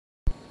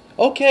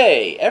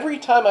Okay, every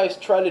time I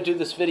try to do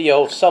this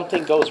video,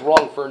 something goes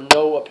wrong for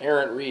no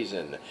apparent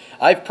reason.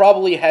 I've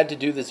probably had to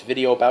do this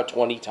video about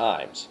 20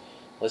 times.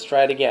 Let's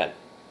try it again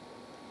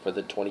for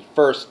the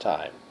 21st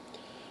time.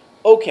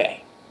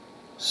 Okay,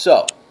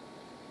 so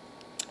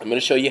I'm going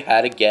to show you how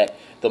to get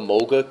the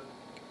Moga.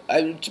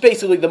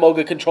 Basically, the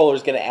Moga controller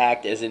is going to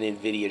act as an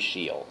nvidia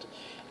Shield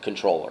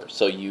controller,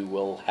 so you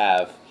will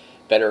have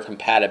better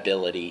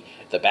compatibility.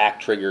 The back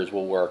triggers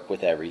will work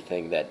with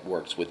everything that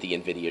works with the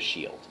nvidia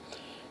Shield.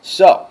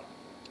 So,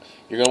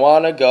 you're going to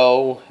want to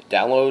go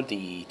download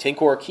the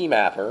TinCore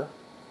Keymapper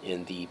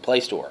in the Play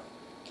Store.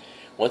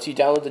 Once you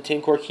download the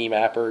TinCore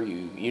Keymapper,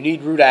 you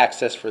need root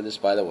access for this,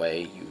 by the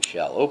way. You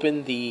shall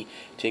open the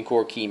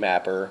TinCore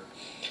Keymapper.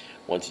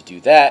 Once you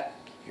do that,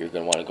 you're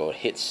going to want to go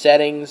hit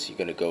Settings. You're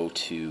going to go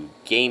to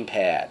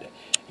Gamepad.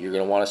 You're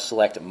going to want to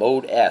select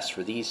Mode S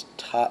for these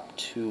top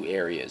two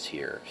areas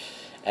here.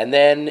 And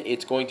then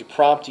it's going to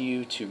prompt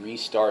you to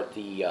restart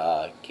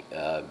the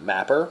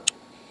mapper.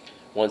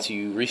 Once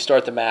you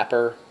restart the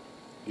mapper,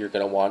 you're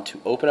going to want to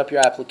open up your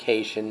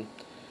application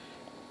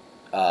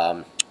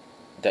that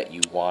you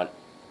want,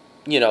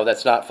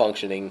 that's not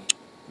functioning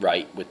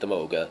right with the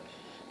Moga,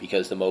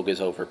 because the Moga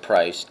is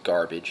overpriced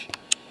garbage.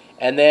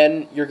 And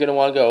then you're going to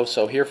want to go,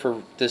 so here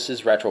this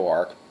is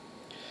RetroArch.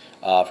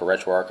 For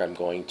RetroArch, I'm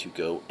going to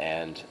go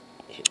and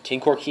hit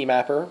TinCore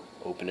Keymapper,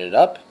 open it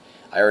up.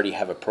 I already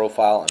have a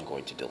profile. I'm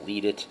going to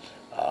delete it.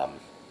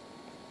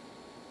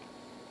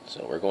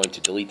 So we're going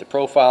to delete the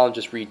profile and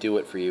just redo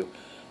it for you.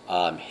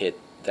 Hit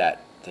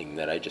that thing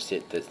that I just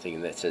hit, this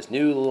thing that says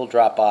new little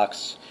drop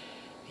box,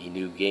 the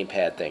new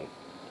gamepad thing.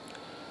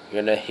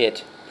 You're going to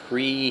hit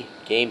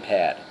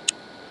pre-gamepad.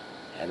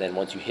 And then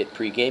once you hit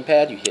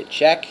pre-gamepad, you hit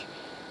check,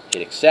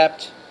 hit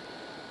accept.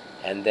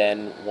 And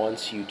then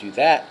once you do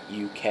that,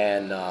 you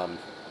can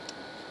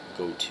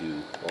go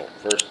to, well,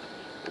 first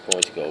we're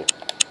going to go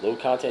load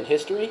content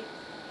history.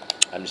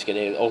 I'm just going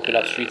to open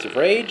up Streets of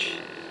Rage.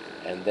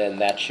 And then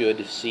that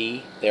should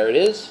see, there it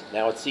is.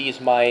 Now it sees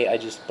I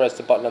just pressed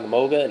the button on the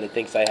Moga and it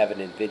thinks I have an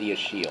nvidia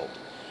Shield.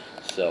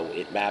 So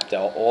it mapped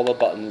out all the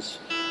buttons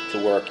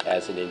to work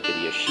as an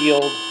nvidia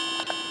Shield.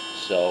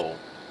 So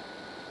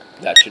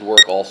that should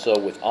work also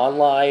with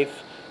OnLive.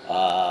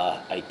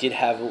 I did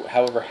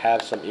however,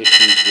 have some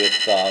issues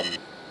with,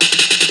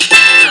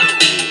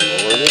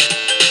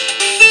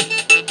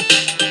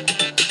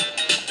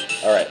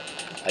 Alright,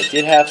 I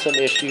did have some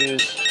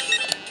issues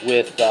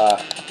with,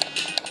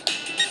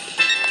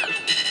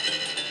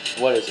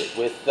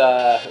 with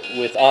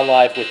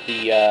OnLive with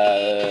the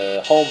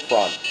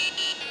Homefront.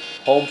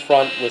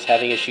 Homefront was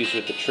having issues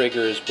with the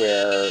triggers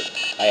where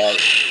I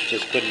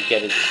just couldn't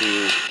get it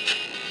to.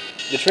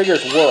 The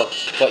triggers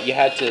worked, but you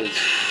had to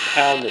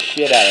pound the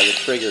shit out of the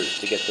triggers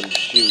to get them to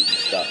shoot and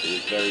stuff. It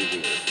was very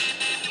weird.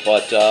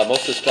 But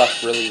most of the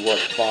stuff really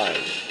worked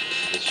fine.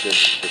 It's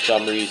just, for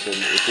some reason,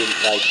 it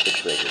didn't like the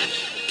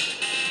triggers.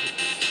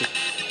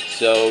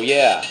 So,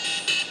 yeah.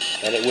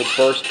 And it would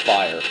burst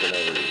fire for no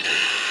reason.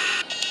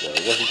 So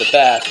it wasn't the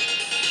best,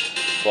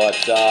 but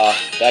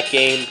that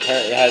game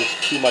apparently has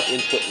too much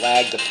input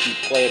lag to be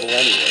playable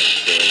anyway,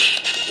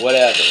 so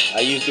whatever.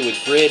 I used it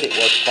with Grid, it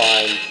worked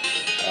fine.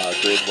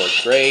 Grid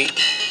worked great.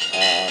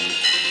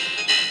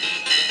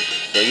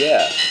 So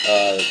yeah,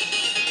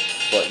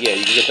 but yeah,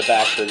 you can get the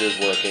back triggers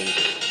working.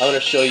 I'm going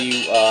to show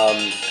you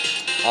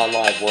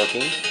OnLive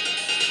working.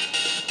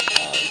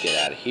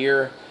 Get out of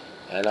here,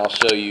 and I'll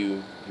show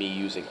you me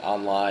using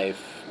OnLive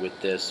with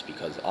this,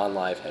 because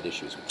OnLive had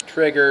issues with the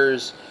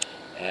triggers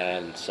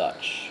and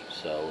such.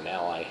 So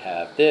now I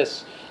have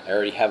this. I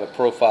already have a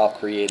profile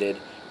created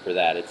for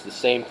that. It's the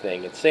same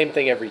thing. It's the same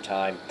thing every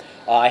time.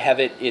 I have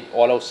it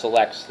auto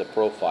selects the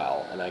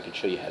profile, and I can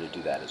show you how to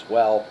do that as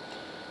well.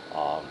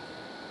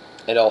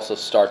 It also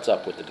starts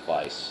up with the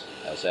device.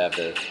 I also have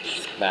the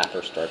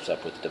mapper starts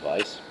up with the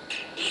device.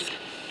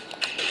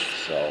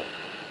 So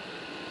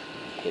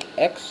hit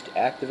X to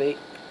activate.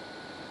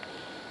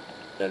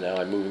 And now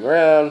I'm moving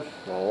around,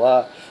 blah, blah,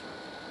 blah.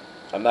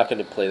 I'm not going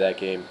to play that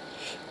game.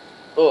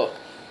 Ugh.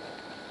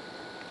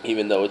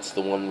 Even though it's the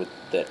one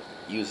that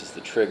uses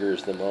the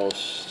triggers the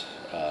most,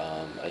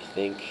 I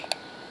think.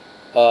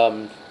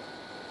 Okay.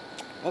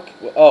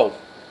 Oh,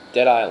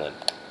 Dead Island.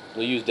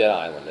 We'll use Dead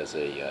Island as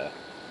a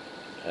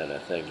kind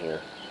of thing here.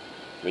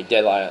 I mean,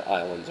 Dead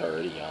Island's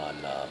already on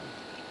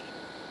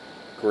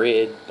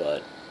Grid,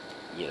 but,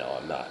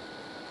 I'm not.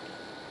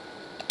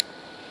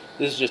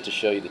 This is just to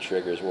show you the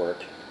triggers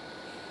work.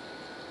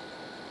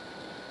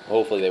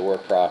 Hopefully they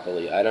work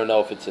properly. I don't know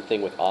if it's a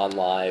thing with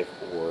OnLive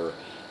or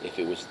if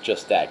it was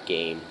just that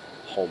game,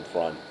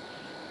 Homefront,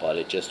 but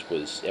it just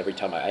was, every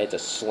time I had to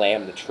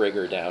slam the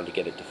trigger down to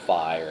get it to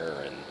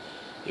fire, and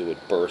it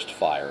would burst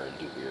fire and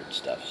do weird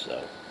stuff,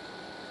 so.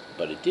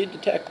 But it did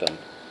detect them.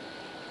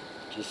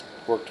 It just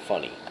worked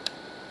funny.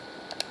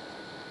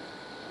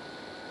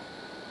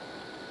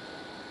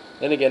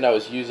 Then again, I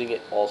was using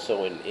it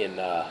also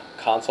in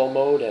console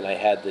mode, and I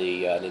had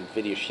the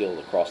nvidia Shield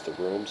across the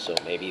room, so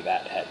maybe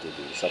that had to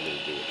do something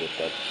to do with it,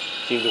 but it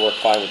seemed to work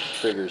fine with the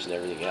triggers and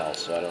everything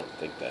else, so I don't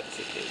think that's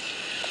the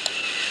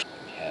case.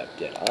 We have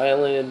Dead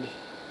Island,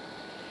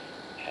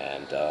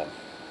 and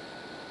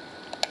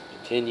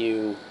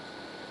continue.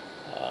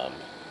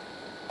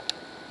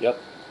 Yep.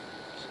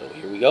 So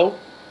here we go.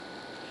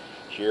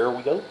 Here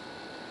we go.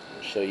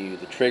 I'll show you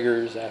the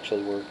triggers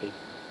actually working.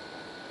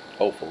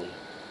 Hopefully.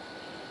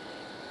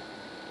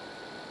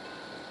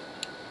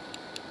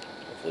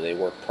 Hopefully they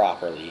work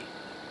properly.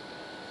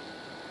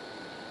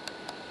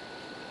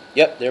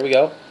 Yep, there we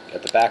go.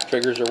 Got the back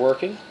triggers are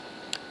working.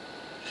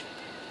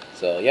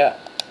 So yeah,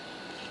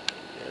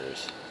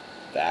 there's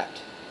that.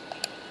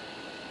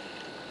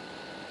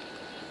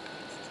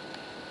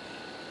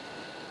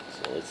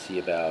 So let's see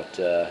about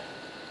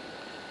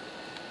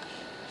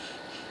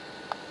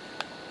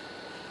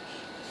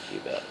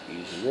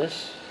using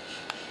this.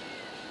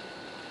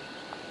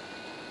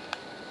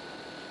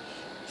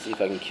 See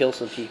if I can kill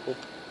some people.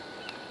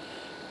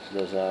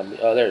 There's no zombie.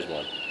 Oh, there's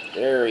one.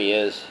 There he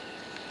is.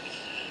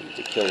 Need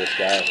to kill this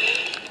guy.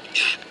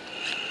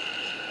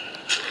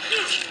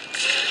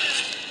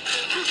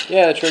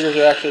 Yeah, the triggers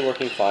are actually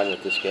working fine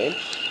with this game.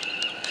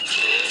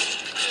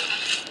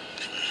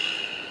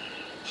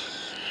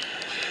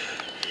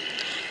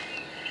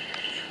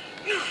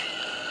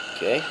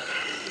 Okay.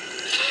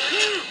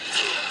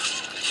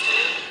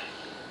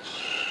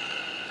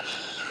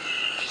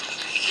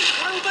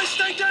 Why would they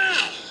stay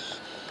down?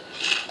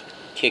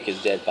 Kick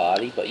his dead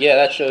body, but yeah,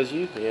 that shows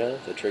you,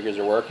 the triggers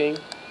are working.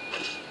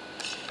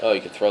 Oh,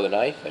 you can throw the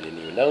knife. I didn't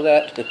even know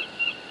that.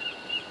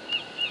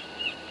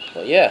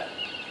 But yeah,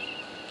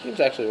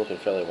 game's actually working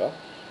fairly well.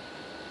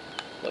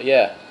 But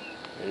yeah,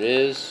 it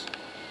is.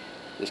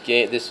 This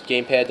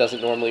gamepad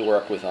doesn't normally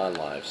work with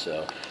OnLive,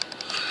 so.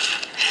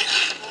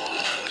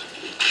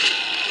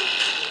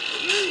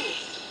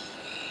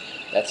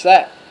 That's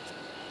that.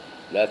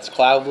 That's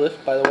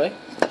Cloudlift, by the way.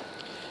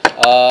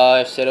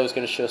 I said I was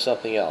going to show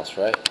something else,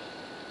 right?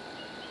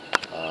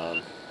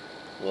 A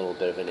little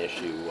bit of an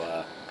issue.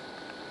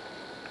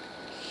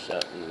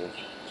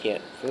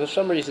 Can't, for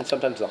some reason,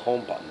 sometimes the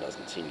home button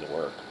doesn't seem to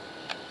work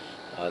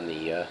on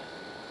the.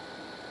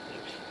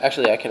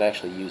 Actually, I can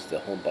actually use the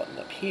home button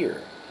up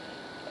here.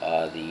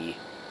 The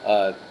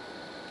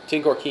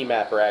TinCore Key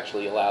Mapper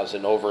actually allows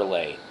an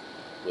overlay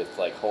with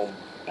like home,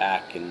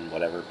 back, and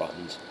whatever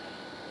buttons.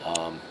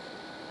 I'll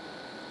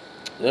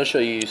show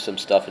you some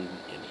stuff in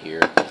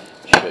here.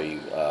 Show you.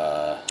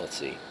 Let's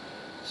see.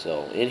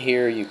 So in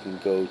here you can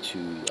go to,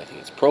 I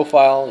think it's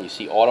Profile. You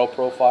see Auto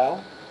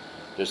Profile.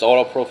 There's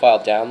Auto Profile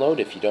Download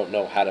if you don't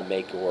know how to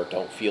make or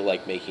don't feel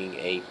like making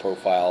a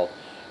profile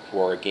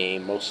for a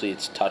game. Mostly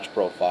it's touch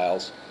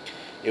profiles.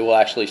 It will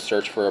actually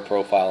search for a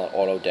profile and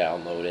auto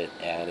download it,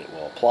 and it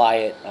will apply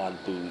it on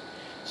boot,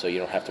 so you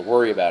don't have to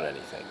worry about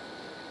anything.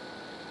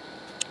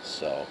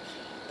 So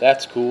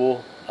that's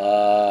cool.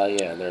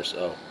 Yeah, and there's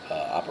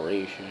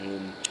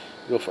operation.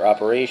 Go for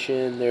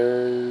operation.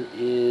 There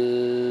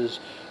is.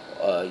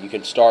 You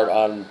can start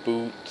on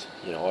boot.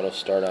 Auto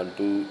start on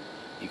boot.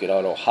 You can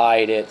auto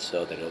hide it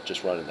so that it'll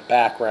just run in the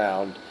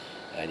background,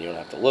 and you don't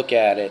have to look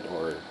at it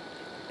or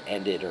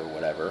end it or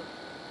whatever.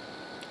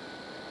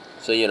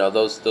 So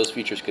those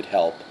features could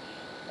help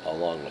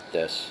along with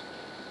this.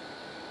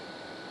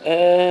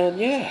 And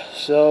yeah,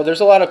 so there's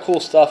a lot of cool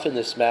stuff in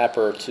this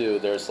mapper too.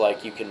 There's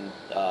like you can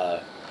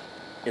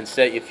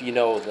instead, if you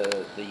know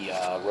the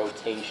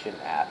rotation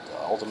app, the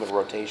ultimate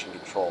rotation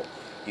control,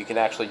 you can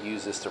actually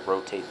use this to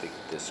rotate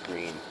the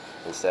screen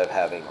instead of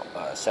having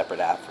a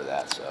separate app for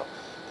that. So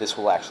this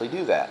will actually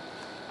do that.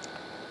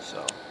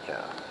 So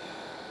yeah,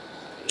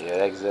 you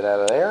exit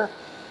out of there,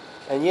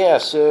 and yeah,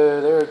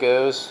 so there it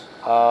goes.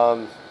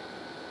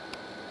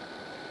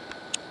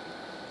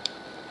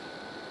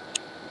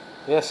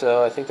 Yeah,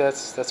 so I think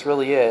that's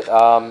really it.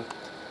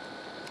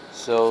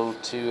 So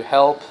to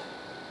help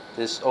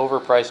this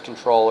overpriced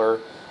controller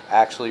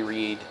actually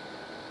read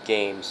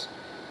games,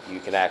 you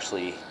can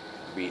actually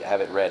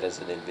have it read as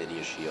an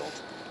nvidia shield.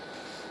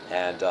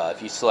 And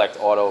if you select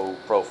auto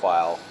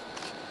profile,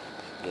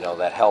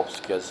 that helps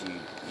because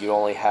you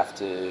only have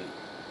to.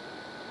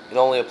 It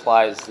only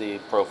applies the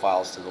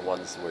profiles to the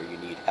ones where you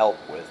need help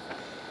with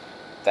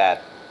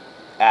that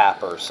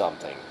app or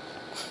something.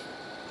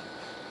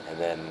 And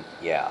then,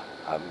 yeah,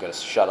 I'm going to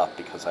shut up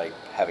because I'm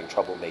having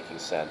trouble making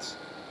sense.